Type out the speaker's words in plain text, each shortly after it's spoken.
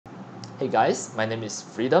Hey guys, my name is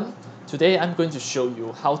Freedom. Today I'm going to show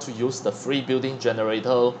you how to use the free building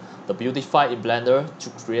generator, the Buildify in Blender,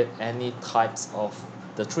 to create any types of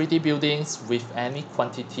the 3D buildings with any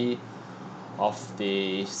quantity of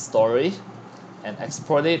the story and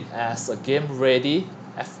export it as a game-ready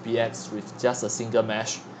FBX with just a single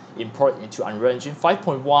mesh. Import into Unreal Engine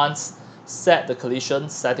 5.1, set the collision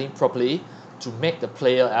setting properly to make the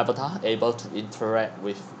player avatar able to interact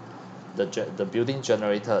with the building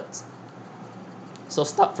generator. So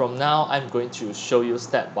start from now, I'm going to show you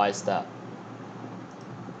step by step.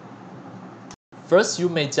 First, you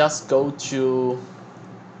may just go to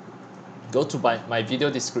my video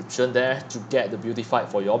description there to get the Buildify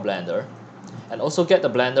for your Blender. And also get the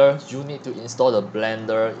Blender, you need to install the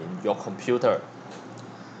Blender in your computer.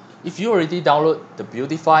 If you already download the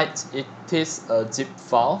Buildify, it is a zip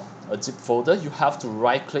file, a zip folder. You have to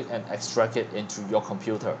right click and extract it into your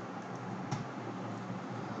computer.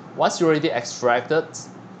 Once you already extracted,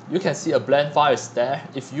 you can see a blend file is there.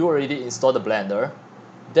 If you already installed the Blender,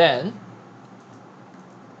 then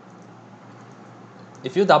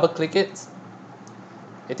if you double click it,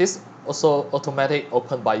 it is also automatic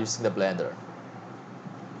open by using the Blender.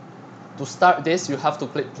 To start this, you have to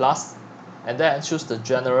click plus and then choose the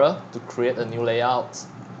general to create a new layout.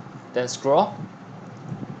 Then scroll.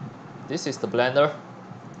 This is the Blender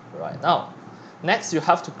right now. Next, you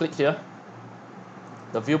have to click here,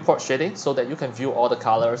 the viewport shading, so that you can view all the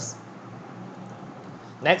colors.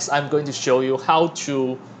 Next, I'm going to show you how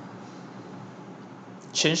to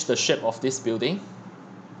change the shape of this building.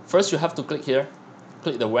 First, you have to click here,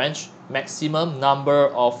 click the range. Maximum number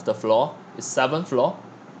of the floor is 7 floor.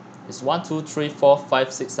 It's 1, 2, 3, 4,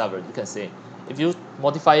 5, 6, 7. You can see. If you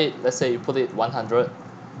modify it, let's say you put it 100,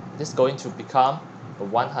 it is going to become a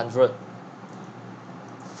 100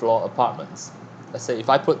 floor apartments. Let's say if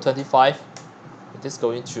I put 25, it is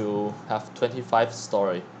going to have 25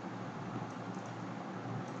 story.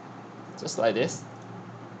 Just like this.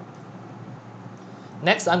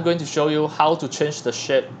 Next, I'm going to show you how to change the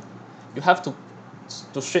shape. You have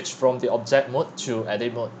to switch from the object mode to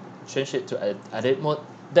edit mode. Change it to edit mode.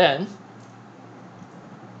 Then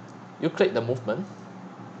you click the movement.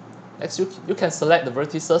 Next, you can select the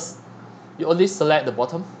vertices. You only select the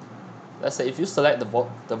bottom. Let's say if you select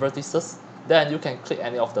the vertices, then you can click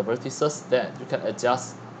any of the vertices. Then you can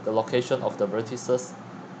adjust the location of the vertices.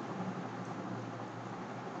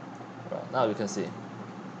 Right, now you can see.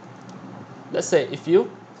 Let's say if you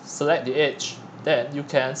select the edge, then you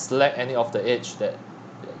can select any of the edge that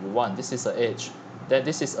you want. This is an edge. Then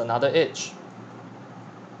this is another edge.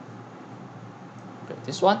 Okay,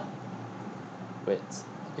 this one. Wait.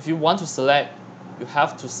 If you want to select, you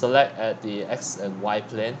have to select at the X and Y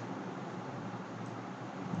plane.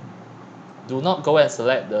 Do not go and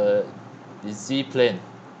select the Z plane.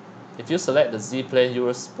 If you select the Z plane, you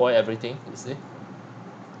will spoil everything, you see.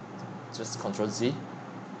 Just Ctrl Z.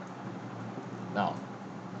 Now,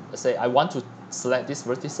 let's say I want to select these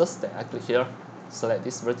vertices, then I click here, select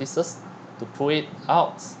these vertices to pull it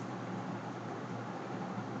out.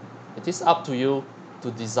 It is up to you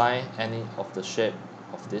to design any of the shape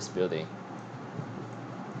of this building.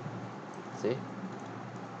 See?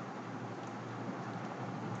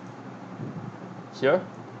 Here,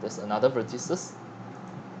 there's another vertices.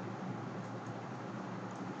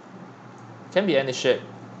 Can be any shape.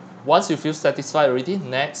 Once you feel satisfied already,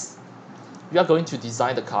 next, you are going to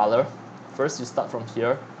design the color. First, you start from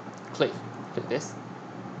here, click this.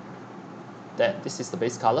 Then this is the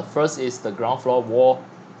base color. First is the ground floor wall.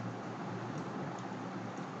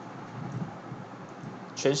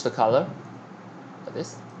 Change the color like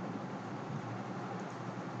this.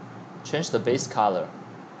 Change the base color.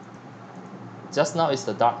 Just now is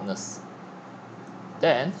the darkness.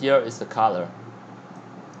 Then here is the color.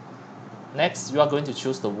 Next, you are going to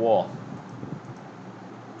choose the wall.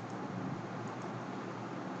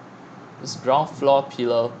 This ground floor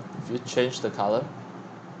pillar, if you change the color,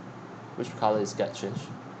 which color is get changed?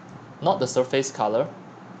 Not the surface color.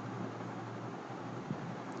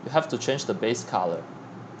 You have to change the base color.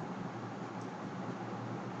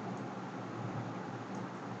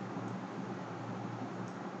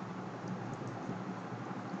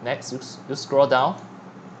 Next, you scroll down.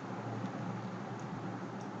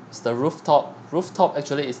 It's the rooftop. Rooftop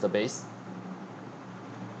actually is the base.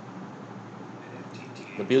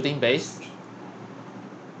 The building base.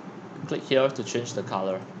 Click here to change the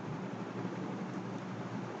color.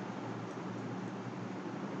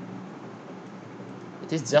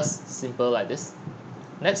 It is just simple like this.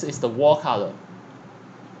 Next is the wall color.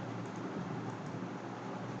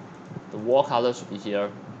 The wall color should be here.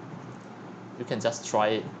 You can just try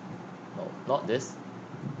it. No, not this.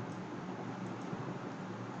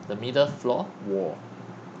 the middle floor wall.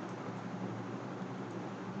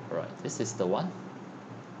 Alright, this is the one.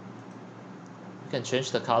 You can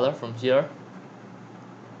change the color from here.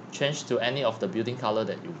 Change to any of the building color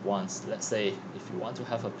that you want. Let's say if you want to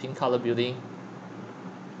have a pink color building,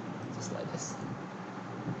 just like this.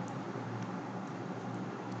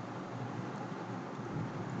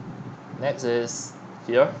 Next is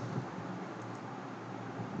here,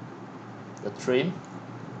 the trim,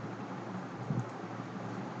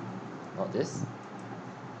 not this.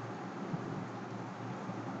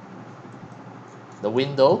 The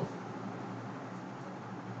window.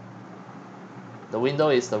 The window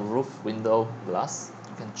is the roof window glass.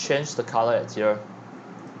 You can change the color at here.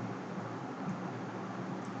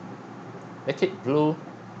 Make it blue.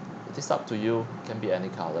 It is up to you. It can be any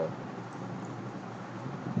color.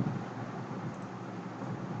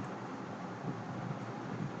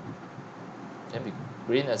 Can be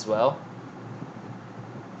green as well.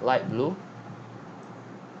 Light blue.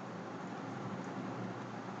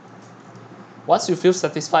 Once you feel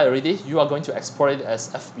satisfied already, you are going to export it as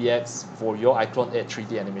FBX for your iClone 8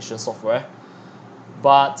 3D animation software.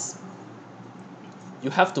 But you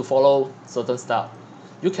have to follow certain steps.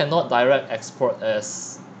 You cannot direct export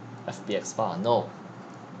as FBX file. No,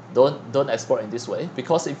 don't export in this way,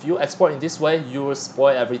 because if you export in this way, you will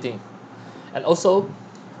spoil everything. And also,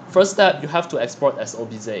 first step, you have to export as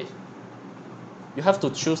OBJ. You have to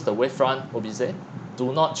choose the wavefront OBJ.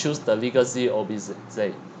 Do not choose the legacy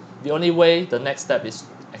OBJ. The only way, the next step is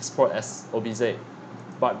export as OBJ.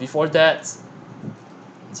 But before that,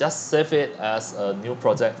 just save it as a new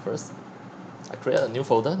project first. I create a new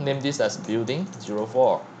folder, name this as Building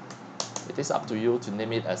 04. It is up to you to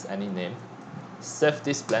name it as any name. Save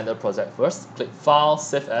this Blender project first. Click File,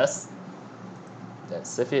 Save As. Then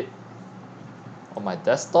save it on my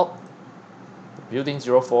desktop. Building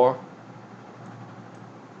 04.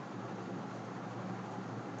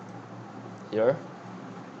 Here.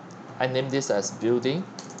 I name this as Building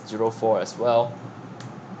 04 as well.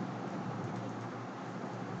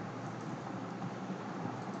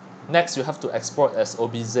 Next, you have to export as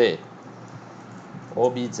OBJ.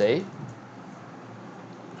 OBJ.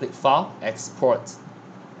 Click File, Export.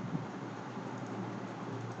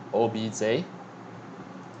 OBJ.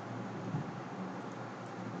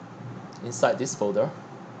 Inside this folder,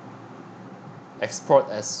 export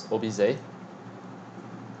as OBJ.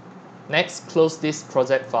 Next, close this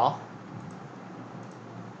project file.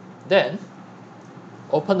 Then,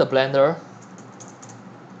 open the Blender,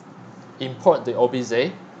 import the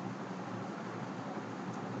OBJ.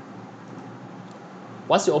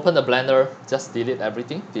 Once you open the Blender, just delete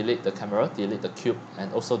everything. Delete the camera, delete the cube,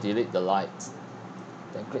 and also delete the light.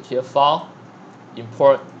 Then click here, File,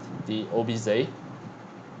 import the OBJ.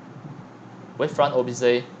 Wavefront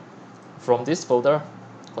OBJ. From this folder,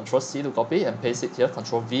 Ctrl C to copy and paste it here,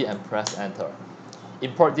 Ctrl V and press Enter.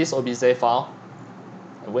 Import this OBJ file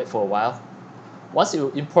and wait for a while. Once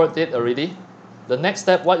you import it already, the next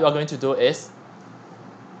step, what you are going to do is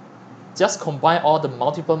just combine all the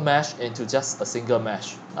multiple mesh into just a single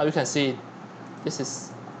mesh. Now you can see this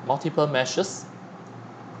is multiple meshes.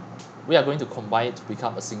 We are going to combine it to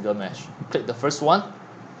become a single mesh. Click the first one,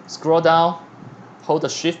 scroll down, hold the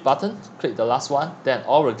Shift button, click the last one, then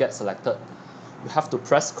all will get selected. You have to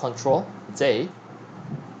press Ctrl J.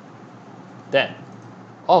 Then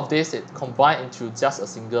all of this is combined into just a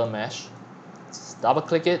single mesh. Just double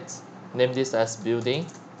click it, name this as Building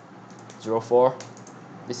 04.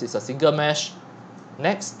 This is a single mesh.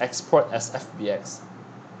 Next, export as FBX.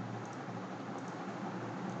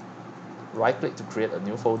 Right click to create a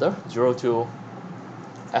new folder, 02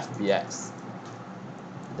 FBX.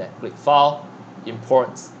 Then click File,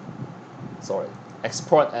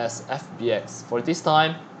 export as FBX. For this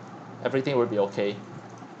time, everything will be okay.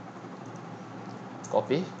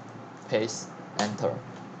 Copy, paste, Enter.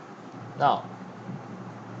 Now,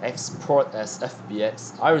 export as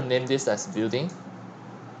FBX. I will name this as Building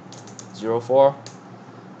 04.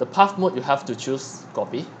 The path mode you have to choose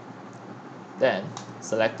copy. Then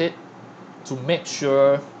select it to make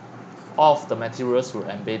sure all of the materials were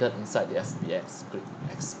embedded inside the FBX. Click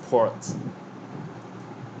Export.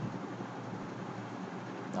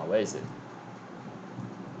 Now where is it?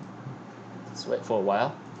 Just wait for a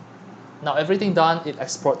while. Now everything done, it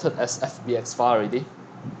exported as FBX file already.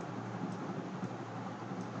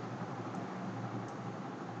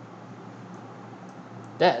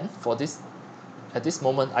 Then for this, at this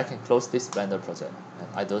moment, I can close this Blender project and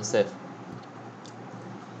I don't save.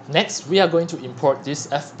 Next, we are going to import this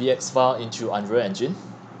FBX file into Unreal Engine.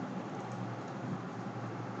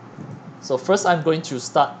 So first, I'm going to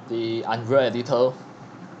start the Unreal Editor.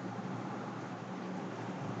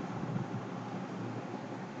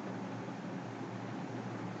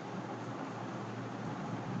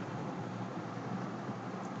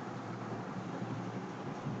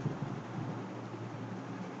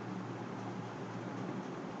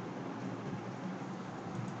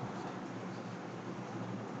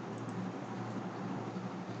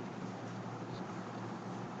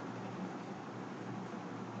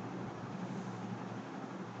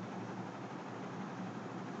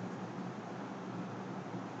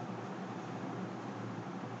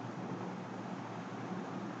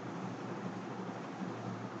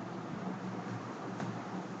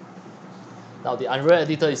 Now the Unreal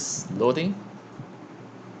Editor is loading.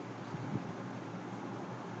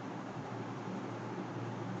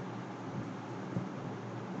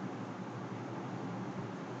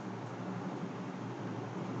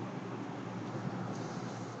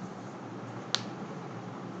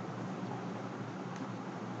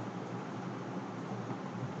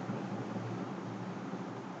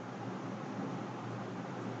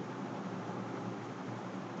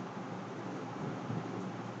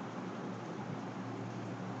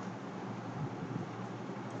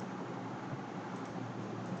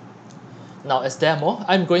 Now as demo,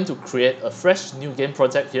 I'm going to create a fresh new game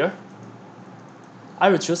project here. I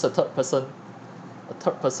will choose a third person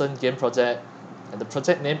game project, and the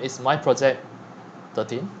project name is my project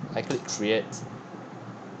 13. I click create.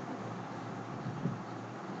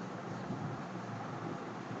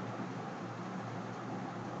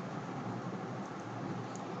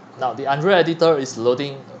 Now the Unreal Editor is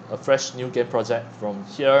loading a fresh new game project from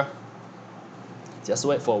here. Just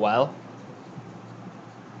wait for a while.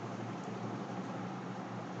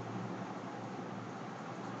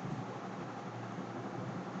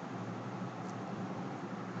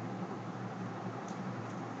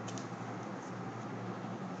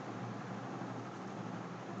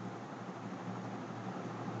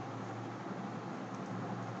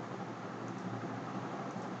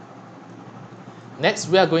 Next,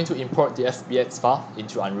 we are going to import the FBX file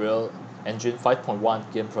into Unreal Engine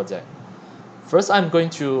 5.1 game project. First, I'm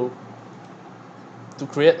going to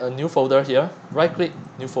create a new folder here. Right-click,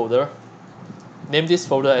 new folder. Name this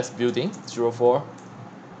folder as Building 04.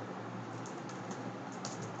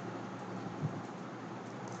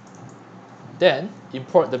 Then,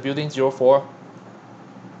 import the Building 04.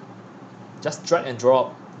 Just drag and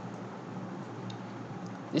drop.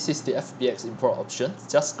 This is the FBX import option.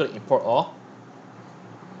 Just click Import All.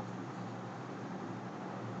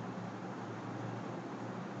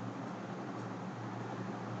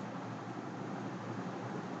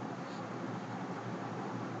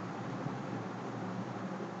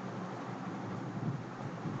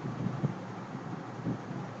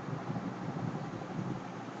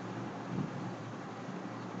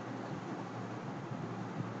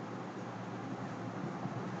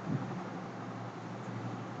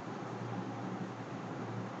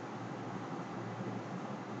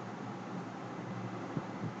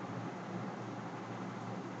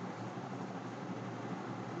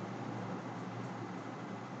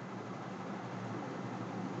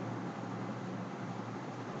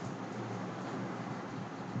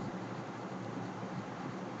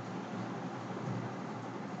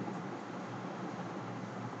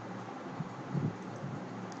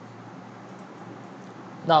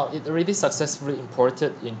 Now it already successfully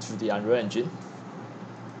imported into the Unreal Engine.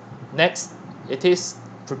 Next, it is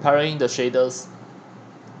preparing the shaders.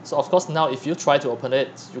 So of course now if you try to open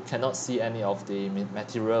it, you cannot see any of the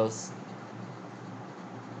materials.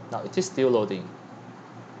 Now it is still loading.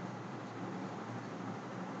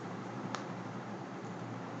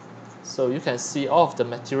 So you can see all of the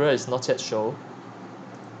material is not yet shown.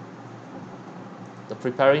 The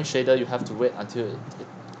preparing shader, you have to wait until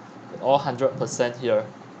it all 100% here.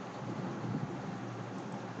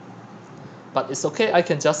 But it's okay, I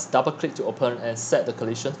can just double click to open and set the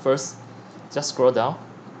collision first. Just scroll down.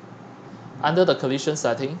 Under the collision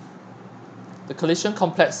setting, the collision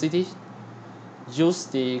complexity, use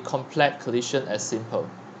the complex collision as simple.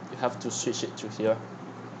 You have to switch it to here.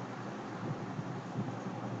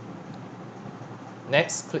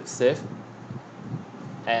 Next, click Save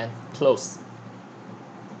and Close.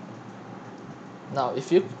 Now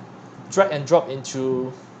if you drag and drop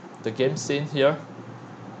into the game scene here,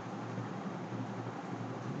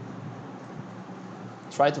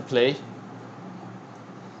 try to play,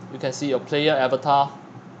 you can see your player avatar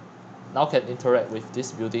now can interact with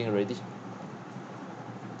this building already.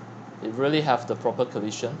 It really have the proper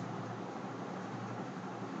collision.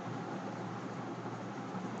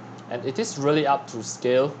 And it is really up to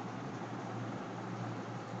scale.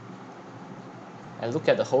 And look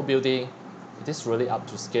at the whole building, it is really up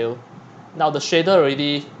to scale. Now the shader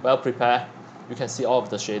already well prepared. You can see all of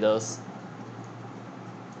the shaders.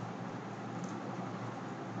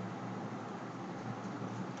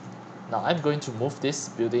 Now I'm going to move this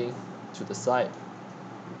building to the side.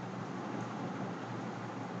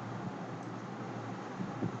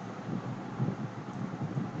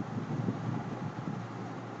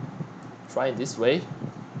 Try it this way.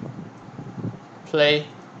 Play.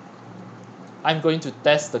 I'm going to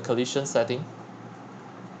test the collision setting.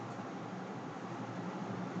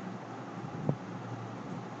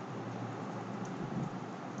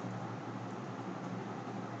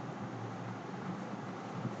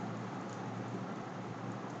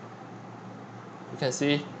 can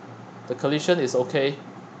see the collision is okay.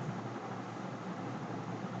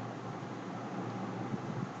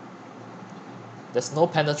 There's no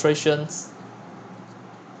penetrations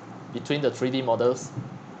between the 3D models.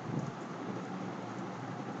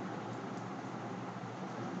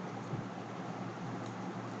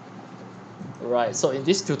 Right, so in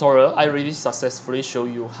this tutorial, I really successfully show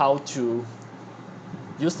you how to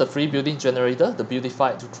use the free building generator, the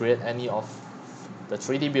Buildify, to create any of the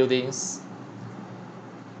 3D buildings,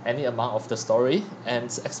 any amount of the story, and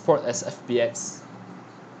export as FBX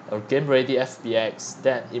or game ready FBX,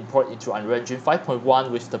 then import into Unreal Engine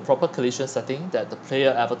 5.1 with the proper collision setting that the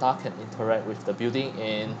player avatar can interact with the building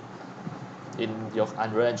in your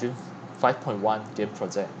Unreal Engine 5.1 game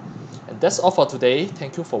project. And that's all for today.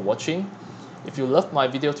 Thank you for watching. If you love my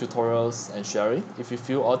video tutorials and sharing, if you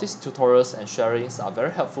feel all these tutorials and sharings are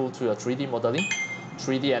very helpful to your 3D modeling,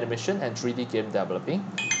 3D animation, and 3D game developing,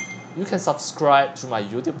 you can subscribe to my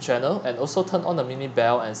YouTube channel and also turn on the mini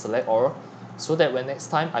bell and select all, so that when next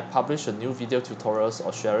time I publish a new video tutorials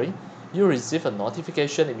or sharing, you receive a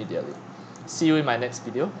notification immediately. See you in my next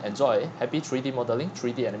video. Enjoy. Happy 3D modeling,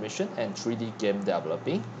 3D animation, and 3D game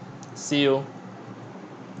developing. See you.